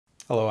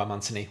Hello, I'm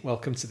Anthony.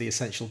 Welcome to the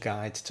Essential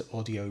Guide to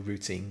Audio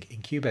Routing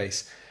in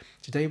Cubase.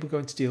 Today we're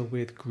going to deal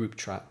with group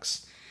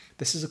tracks.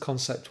 This is a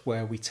concept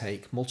where we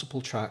take multiple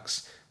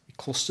tracks, we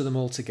cluster them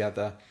all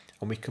together,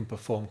 and we can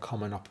perform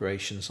common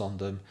operations on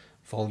them: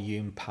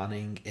 volume,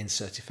 panning,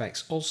 insert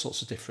effects, all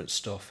sorts of different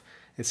stuff.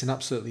 It's an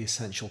absolutely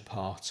essential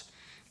part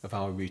of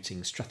our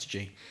routing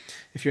strategy.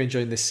 If you're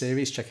enjoying this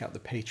series, check out the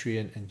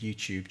Patreon and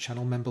YouTube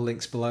channel member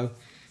links below.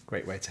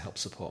 Great way to help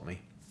support me.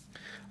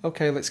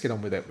 Okay, let's get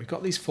on with it. We've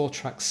got these 4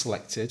 tracks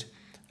selected.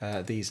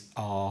 These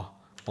are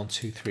 1,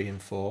 2, 3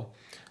 and 4.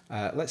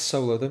 Let's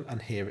solo them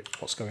and hear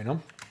what's going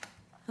on.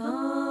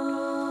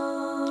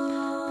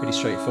 Pretty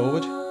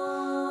straightforward.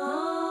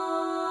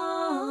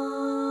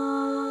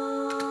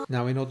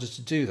 Now, in order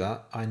to do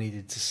that, I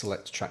needed to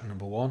select track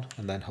number 1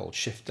 and then hold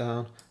shift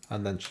down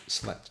and then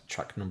select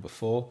track number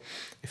 4.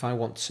 If I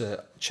want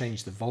to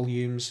change the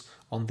volumes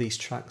on these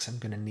tracks, I'm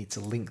going to need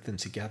to link them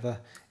together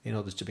in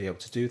order to be able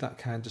to do that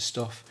kind of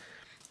stuff.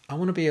 I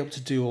want to be able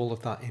to do all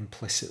of that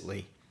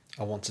implicitly.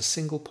 I want a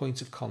single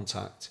point of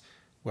contact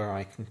where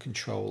I can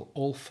control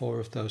all 4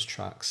 of those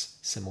tracks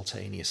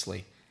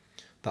simultaneously.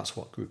 That's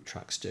what group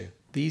tracks do.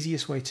 The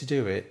easiest way to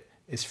do it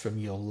is from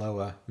your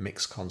lower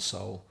mix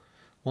console.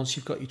 Once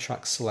you've got your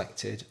tracks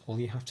selected, all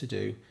you have to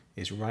do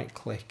is right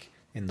click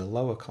in the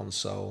lower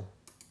console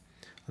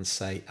and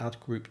say add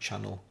group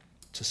channel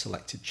to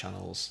selected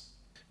channels.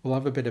 We'll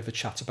have a bit of a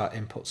chat about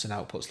inputs and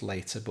outputs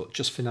later, but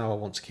just for now I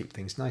want to keep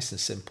things nice and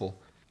simple.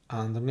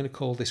 And I'm going to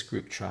call this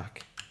group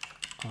track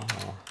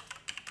R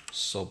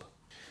sub.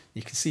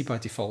 You can see by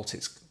default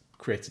it's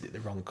created it the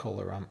wrong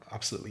colour. I'm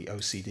absolutely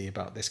OCD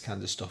about this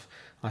kind of stuff.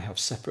 I have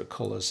separate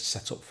colours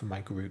set up for my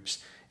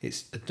groups.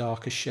 It's a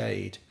darker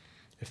shade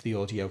of the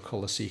audio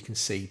colour, so you can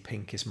see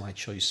pink is my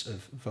choice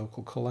of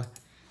vocal colour.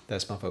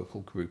 There's my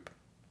vocal group.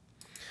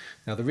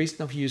 Now, the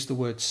reason I've used the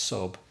word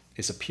sub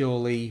is a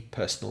purely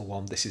personal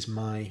one. This is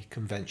my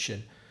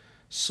convention.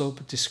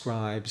 Sub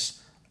describes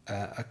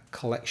a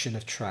collection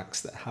of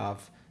tracks that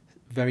have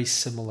very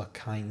similar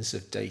kinds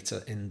of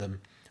data in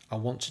them. I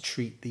want to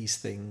treat these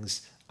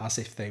things as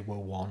if they were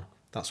one.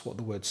 That's what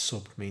the word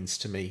sub means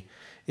to me.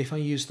 If I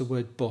use the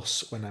word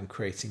bus when I'm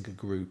creating a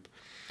group,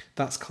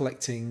 that's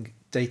collecting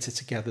data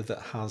together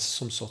that has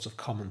some sort of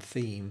common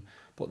theme,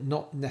 but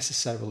not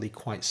necessarily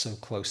quite so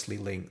closely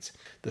linked.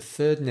 The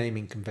third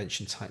naming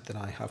convention type that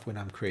I have when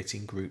I'm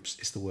creating groups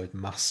is the word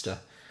master,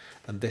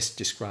 and this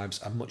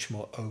describes a much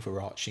more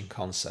overarching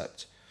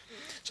concept.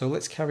 So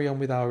let's carry on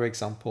with our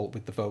example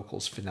with the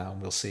vocals for now,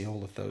 and we'll see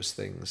all of those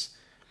things.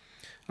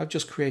 I've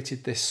just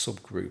created this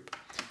subgroup,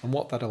 and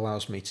what that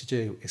allows me to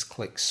do is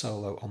click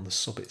solo on the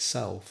sub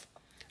itself,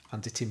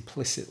 and it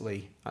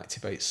implicitly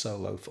activates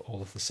solo for all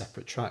of the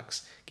separate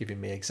tracks, giving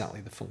me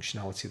exactly the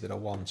functionality that I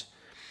want.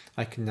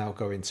 I can now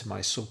go into my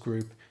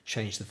subgroup,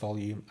 change the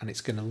volume, and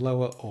it's going to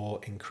lower or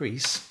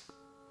increase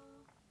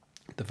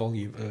the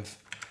volume of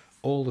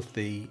all of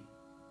the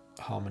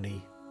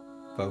harmony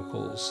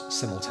vocals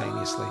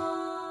simultaneously.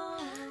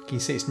 Can you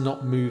see it's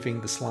not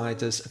moving the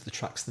sliders of the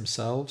tracks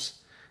themselves,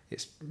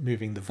 it's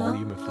moving the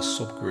volume of the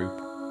subgroup,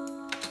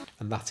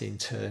 and that in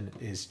turn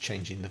is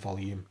changing the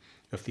volume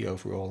of the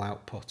overall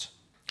output.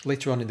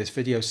 Later on in this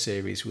video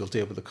series we'll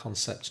deal with a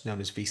concept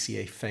known as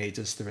Vca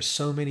Faders. There are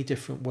so many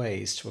different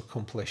ways to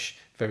accomplish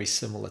very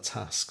similar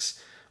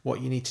tasks.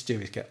 What you need to do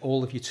is get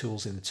all of your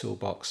tools in the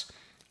toolbox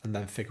and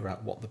then figure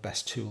out what the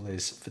best tool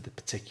is for the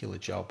particular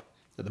job.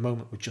 At the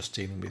moment we're just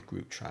dealing with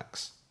group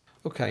tracks.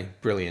 Okay,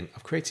 brilliant.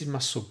 I've created my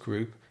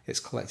subgroup. It's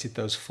collected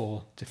those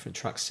 4 different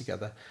tracks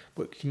together.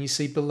 But can you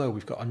see below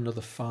we've got another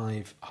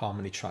 5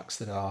 harmony tracks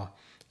that are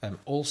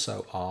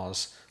also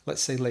ours.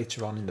 Let's say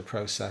later on in the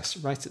process,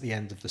 right at the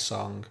end of the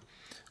song,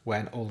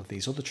 when all of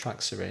these other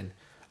tracks are in,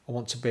 I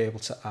want to be able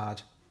to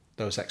add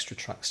those extra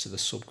tracks to the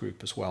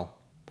subgroup as well.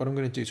 What I'm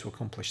going to do to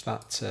accomplish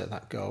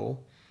that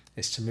goal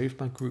is to move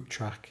my group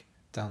track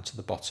down to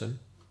the bottom.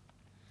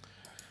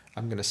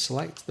 I'm going to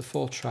select the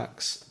 4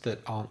 tracks that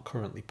aren't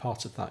currently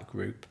part of that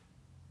group,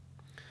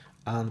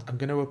 and I'm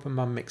going to open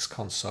my mix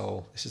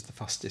console. This is the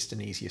fastest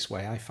and easiest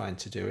way I find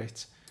to do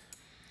it.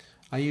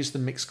 I use the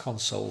mix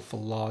console for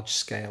large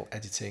scale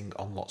editing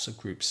on lots of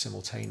groups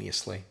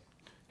simultaneously.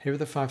 Here are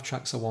the 5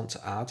 tracks I want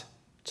to add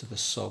to the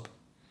sub,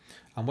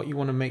 and what you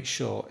want to make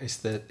sure is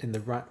that in the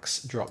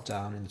racks drop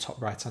down in the top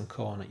right hand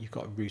corner you've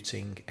got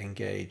routing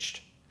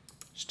engaged.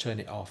 Just turn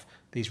it off.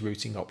 These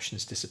routing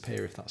options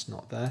disappear if that's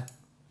not there.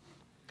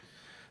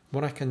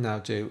 What I can now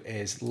do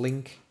is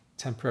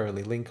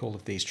temporarily link all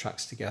of these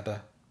tracks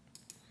together,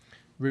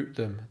 route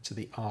them to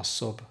the R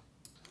sub,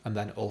 and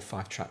then all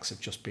 5 tracks have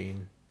just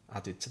been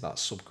added to that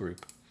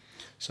subgroup.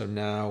 So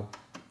now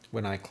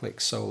when I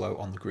click solo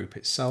on the group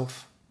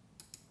itself,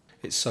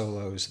 it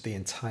solos the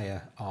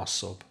entire R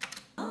sub.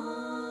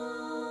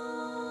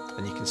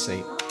 And you can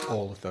see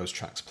all of those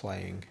tracks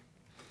playing.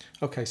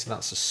 Okay, so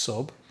that's a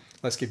sub.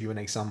 Let's give you an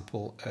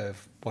example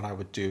of what I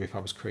would do if I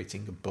was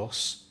creating a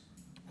bus.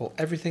 Well,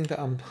 everything that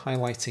I'm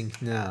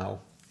highlighting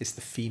now is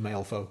the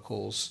female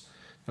vocals.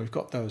 Now we've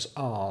got those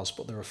R's,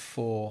 but there are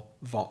 4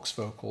 Vox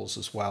vocals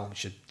as well,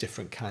 which are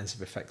different kinds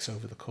of effects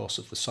over the course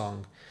of the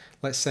song.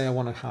 Let's say I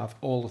want to have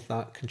all of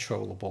that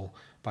controllable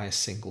by a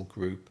single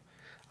group,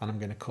 and I'm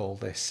going to call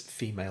this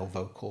female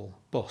vocal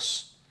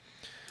bus.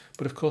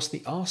 But of course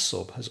the R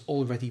sub has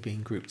already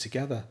been grouped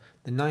together.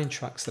 The 9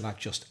 tracks that I've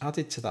just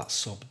added to that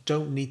sub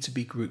don't need to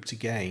be grouped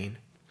again.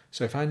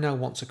 So if I now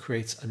want to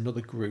create another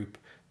group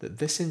that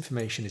this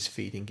information is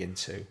feeding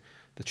into,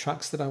 the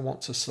tracks that I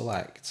want to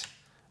select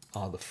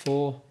are the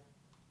 4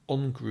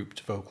 ungrouped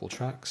vocal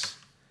tracks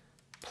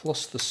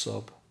plus the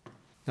sub.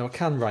 Now I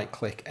can right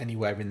click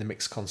anywhere in the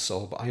mix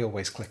console, but I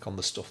always click on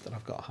the stuff that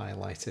I've got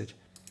highlighted.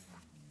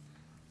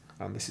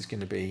 And this is going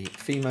to be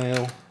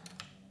female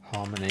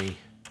harmony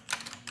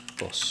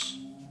bus.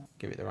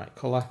 Give it the right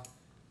colour.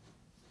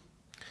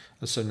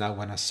 And so now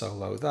when I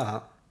solo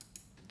that,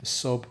 the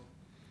sub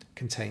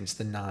contains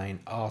the 9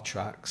 R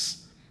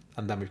tracks,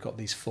 and then we've got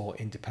these 4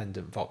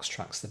 independent Vox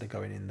tracks that are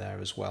going in there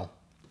as well.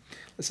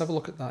 Let's have a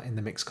look at that in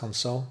the mix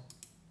console.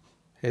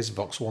 Here's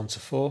Vox 1 to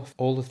 4.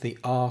 All of the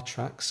R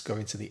tracks go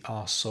into the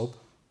R sub.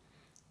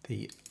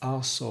 The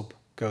R sub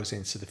goes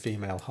into the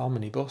female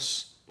harmony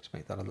bus. Let's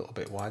make that a little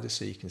bit wider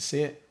so you can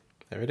see it.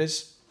 There it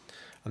is.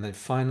 And then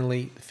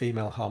finally, the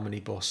female harmony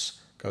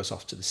bus goes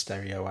off to the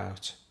stereo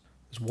out.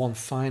 There's one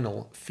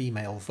final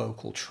female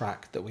vocal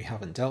track that we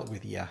haven't dealt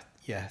with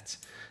yet,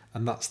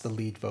 and that's the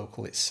lead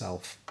vocal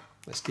itself.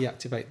 Let's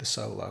deactivate the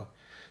solo.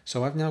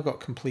 So I've now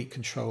got complete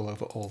control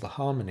over all the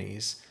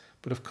harmonies,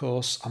 but of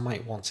course I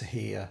might want to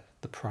hear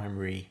the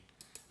primary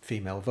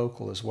female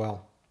vocal as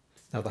well.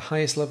 Now the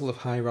highest level of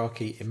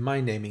hierarchy in my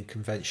naming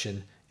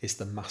convention is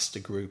the master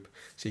group.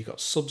 So you've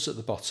got subs at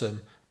the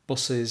bottom,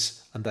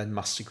 buses, and then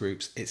master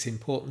groups. It's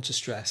important to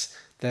stress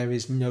there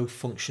is no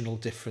functional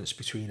difference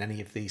between any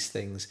of these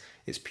things.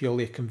 It's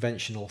purely a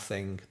conventional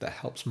thing that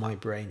helps my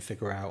brain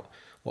figure out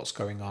what's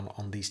going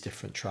on these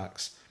different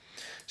tracks.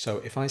 So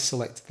if I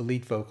select the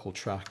lead vocal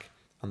track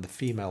and the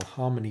female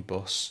harmony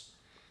bus,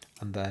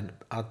 and then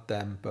add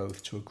them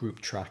both to a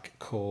group track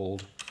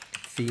called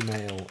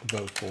female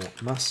vocal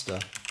master,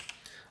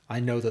 I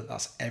know that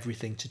that's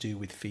everything to do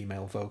with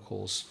female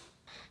vocals.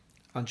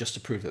 And just to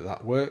prove that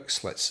that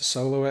works, let's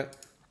solo it.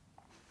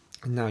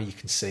 And now you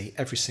can see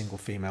every single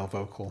female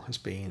vocal has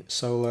been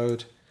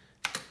soloed.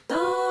 There's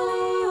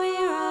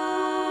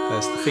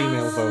the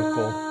female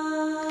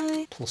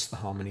vocal plus the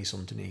harmonies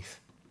underneath.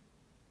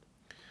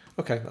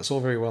 Okay, that's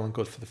all very well and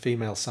good for the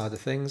female side of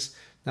things.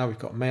 Now we've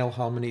got male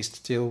harmonies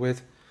to deal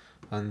with,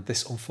 and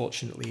this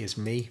unfortunately is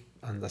me.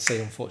 And I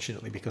say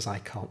unfortunately because I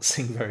can't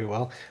sing very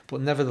well, but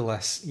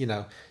nevertheless, you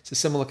know, it's a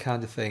similar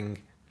kind of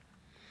thing.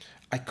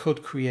 I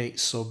could create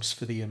subs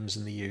for the ums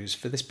and the us.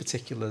 For this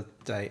particular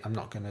day, I'm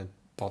not going to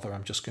bother.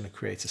 I'm just going to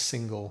create a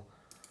single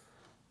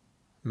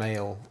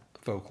male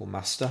vocal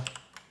master.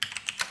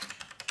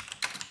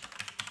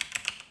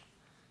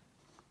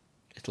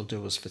 It'll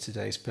do us for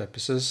today's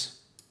purposes.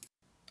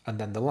 And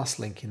then the last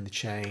link in the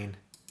chain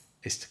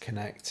is to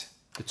connect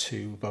the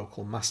 2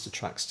 vocal master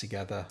tracks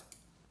together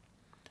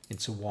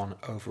into one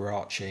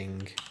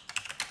overarching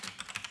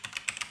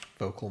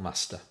vocal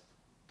master.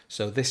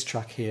 So this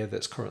track here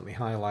that's currently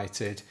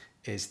highlighted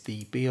is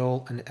the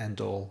be-all and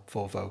end-all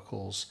for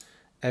vocals.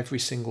 Every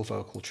single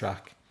vocal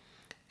track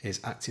is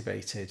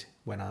activated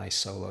when I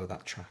solo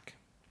that track.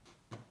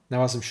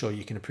 Now, as I'm sure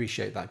you can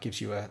appreciate, that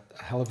gives you a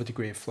hell of a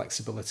degree of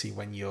flexibility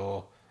when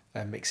you're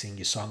mixing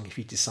your song. If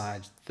you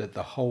decide that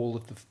the whole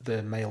of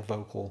the male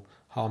vocal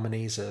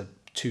harmonies are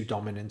too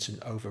dominant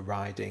and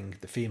overriding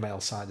the female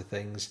side of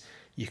things,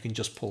 you can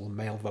just pull the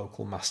male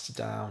vocal master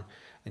down,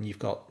 and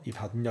you've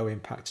had no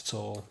impact at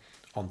all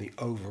on the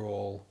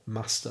overall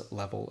master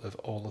level of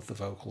all of the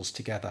vocals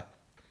together.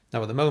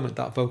 Now at the moment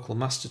that vocal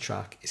master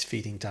track is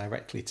feeding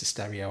directly to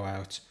stereo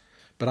out,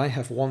 but I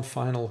have one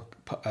final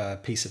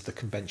piece of the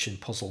convention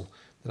puzzle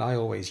that I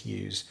always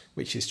use,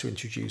 which is to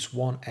introduce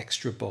one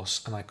extra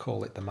bus, and I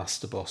call it the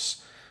master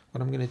bus.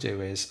 What I'm going to do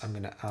is I'm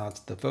going to add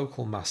the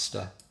vocal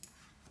master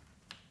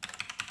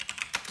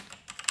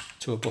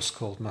to a bus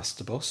called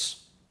master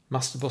bus.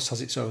 Master bus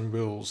has its own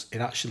rules.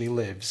 It actually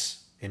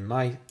lives in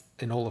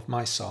all of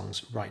my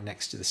songs right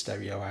next to the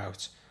stereo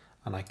out,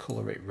 and I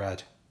colour it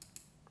red.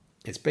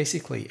 It's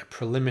basically a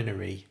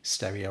preliminary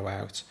stereo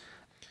out,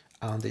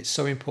 and it's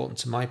so important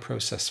to my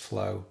process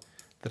flow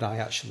that I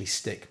actually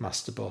stick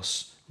master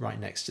bus right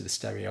next to the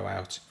stereo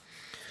out.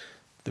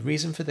 The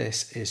reason for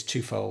this is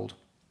twofold.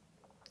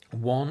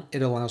 One,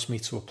 it allows me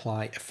to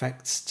apply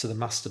effects to the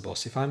master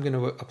bus. If I'm going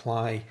to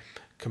apply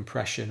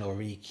compression or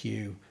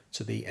EQ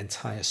to the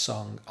entire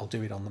song, I'll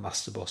do it on the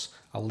master bus.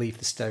 I'll leave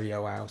the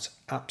stereo out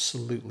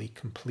absolutely,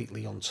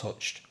 completely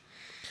untouched.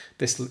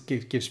 This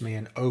gives me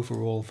an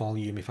overall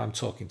volume. If I'm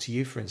talking to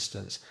you, for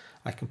instance,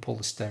 I can pull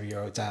the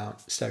stereo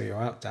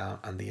out down,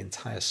 and the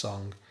entire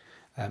song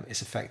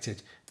is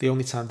affected. The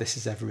only time this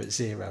is ever at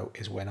 0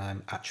 is when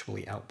I'm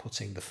actually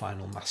outputting the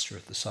final master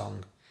of the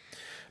song.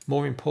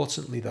 More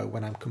importantly though,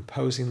 when I'm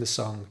composing the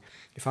song,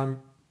 if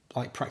I'm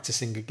like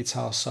practicing a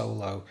guitar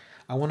solo,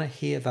 I want to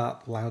hear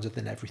that louder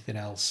than everything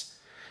else.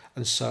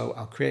 And so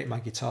I'll create my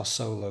guitar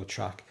solo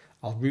track.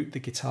 I'll route the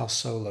guitar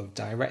solo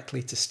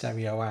directly to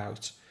stereo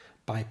out,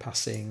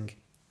 bypassing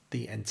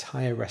the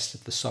entire rest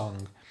of the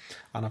song.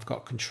 And I've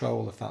got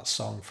control of that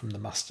song from the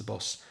master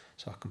bus.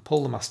 So I can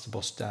pull the master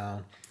bus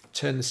down,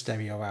 turn the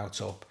stereo out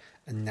up,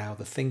 and now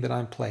the thing that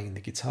I'm playing, the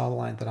guitar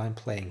line that I'm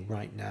playing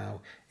right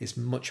now, is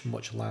much,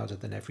 much louder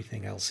than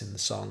everything else in the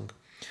song.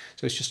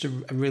 So it's just a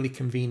really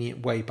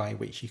convenient way by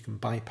which you can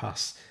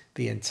bypass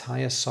the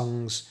entire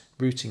song's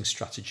routing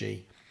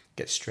strategy,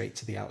 get straight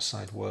to the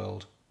outside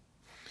world.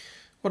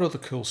 What other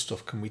cool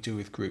stuff can we do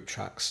with group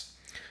tracks?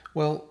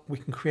 Well, we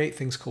can create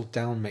things called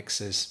down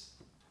mixes.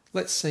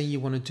 Let's say you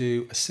want to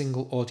do a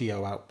single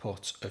audio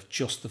output of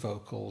just the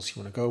vocals.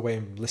 You want to go away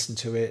and listen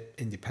to it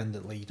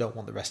independently. You don't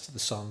want the rest of the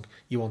song.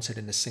 You want it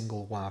in a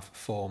single WAV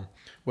form.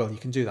 Well, you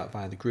can do that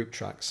via the group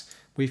tracks.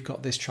 We've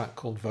got this track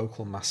called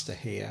Vocal Master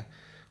here.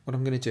 What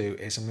I'm going to do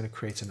is I'm going to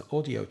create an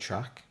audio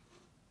track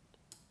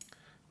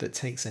that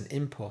takes an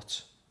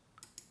input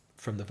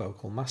from the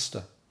Vocal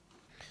Master.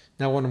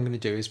 Now what I'm going to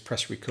do is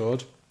press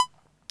record.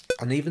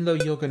 And even though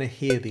you're going to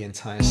hear the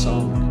entire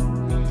song,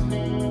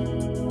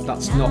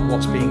 that's not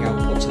what's being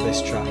output to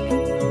this track.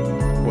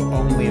 We're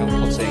only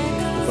outputting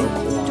the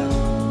vocal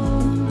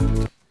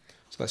line.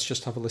 So let's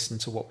just have a listen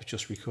to what we've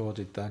just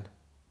recorded then.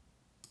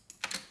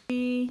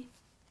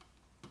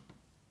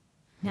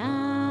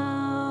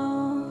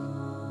 Now,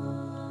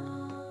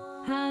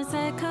 as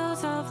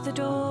echoes of the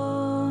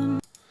dawn.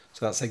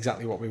 So that's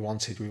exactly what we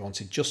wanted. We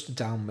wanted just a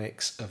down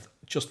mix of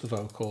just the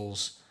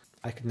vocals.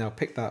 I can now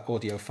pick that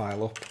audio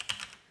file up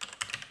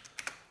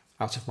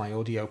out of my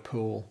audio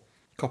pool,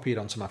 copy it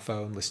onto my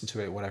phone, listen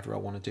to it, whatever I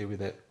want to do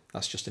with it.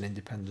 That's just an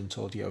independent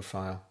audio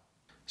file.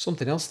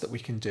 Something else that we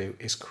can do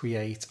is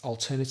create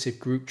alternative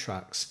group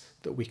tracks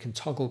that we can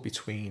toggle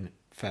between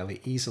fairly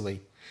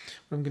easily.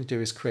 What I'm going to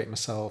do is create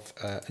myself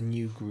a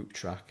new group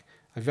track.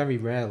 I very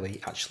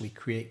rarely actually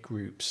create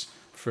groups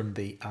from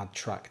the add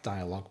track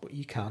dialog, but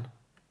you can.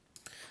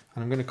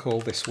 And I'm going to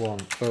call this one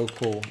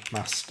Vocal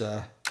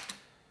Master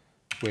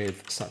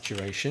with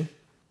Saturation.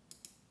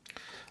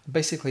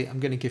 Basically,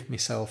 I'm going to give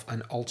myself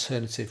an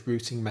alternative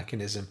routing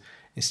mechanism.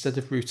 Instead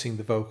of routing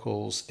the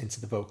vocals into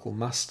the Vocal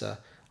Master,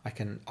 I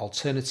can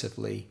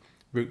alternatively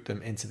route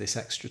them into this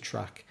extra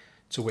track,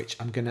 to which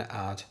I'm going to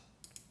add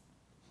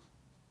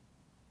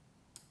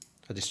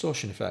a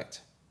distortion effect.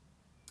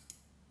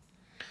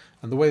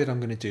 And the way that I'm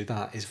going to do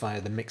that is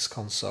via the mix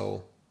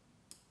console.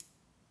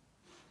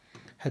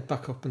 Head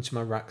back up into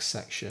my racks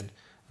section,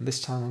 and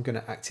this time I'm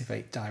going to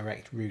activate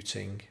direct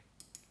routing.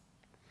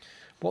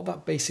 What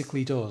that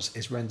basically does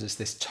is renders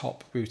this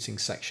top routing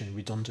section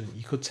redundant.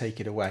 You could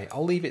take it away.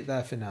 I'll leave it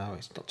there for now,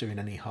 it's not doing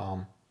any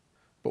harm.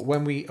 But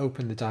when we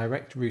open the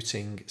direct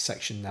routing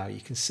section now,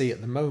 you can see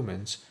at the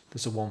moment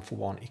there's a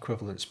 1-for-1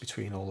 equivalence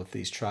between all of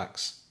these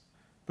tracks.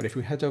 But if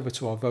we head over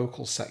to our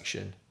vocal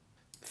section,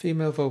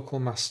 female vocal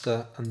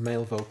master and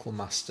male vocal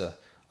master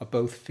are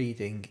both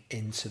feeding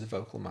into the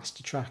Vocal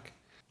Master track.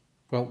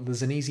 Well,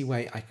 there's an easy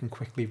way I can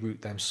quickly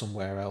route them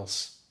somewhere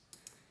else.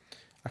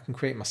 I can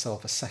create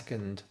myself a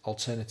second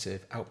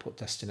alternative output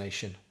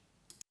destination,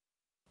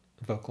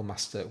 Vocal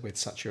Master with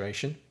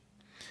Saturation.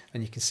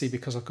 And you can see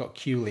because I've got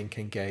Q-Link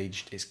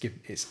engaged,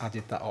 it's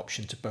added that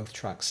option to both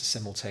tracks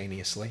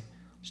simultaneously.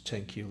 Just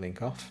turn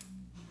Q-Link off.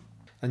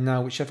 And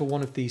now whichever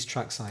one of these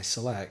tracks I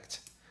select,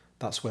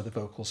 that's where the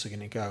vocals are going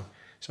to go.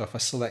 So if I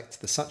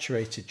select the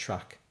saturated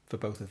track for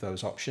both of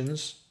those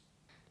options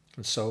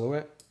and solo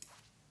it,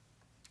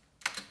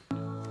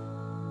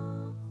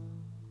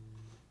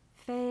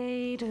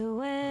 Fade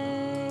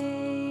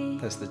away.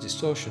 there's the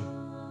distortion.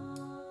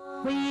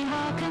 We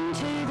hearken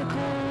to the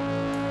call.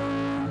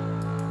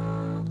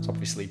 It's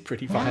obviously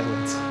pretty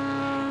violent.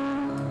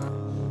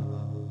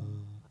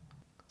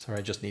 Sorry,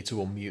 I just need to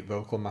unmute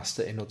Vocal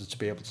Master in order to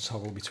be able to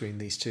toggle between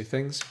these two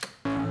things.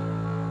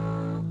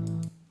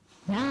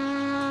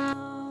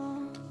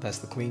 There's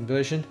the clean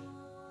version.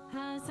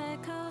 As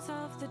echoes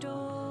of the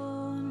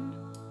dawn.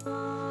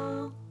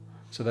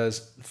 So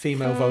there's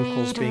female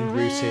vocals being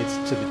routed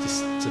to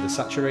the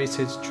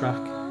saturated track,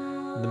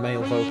 and the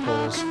male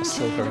vocals are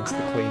still going to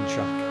the clean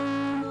track.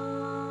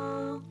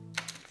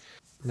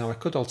 Now I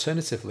could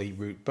alternatively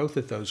route both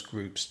of those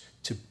groups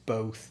to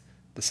both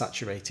the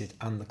saturated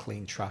and the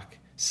clean track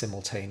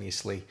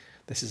simultaneously.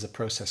 This is a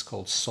process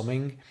called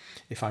summing.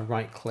 If I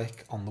right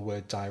click on the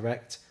word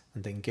direct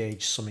and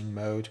engage summing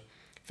mode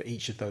for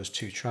each of those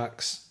two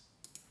tracks,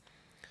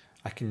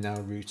 I can now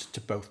route to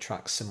both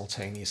tracks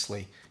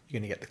simultaneously. You're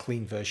going to get the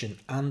clean version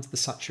and the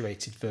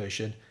saturated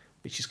version,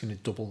 which is going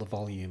to double the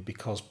volume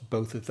because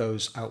both of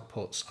those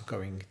outputs are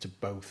going to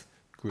both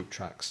group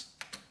tracks.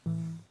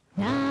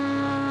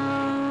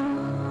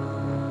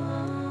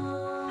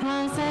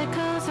 As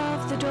echoes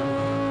of the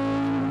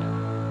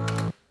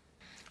dawn.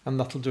 And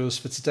that'll do us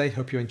for today.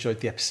 Hope you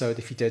enjoyed the episode.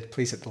 If you did,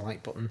 please hit the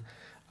like button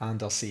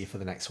and I'll see you for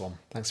the next one.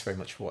 Thanks very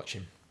much for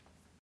watching.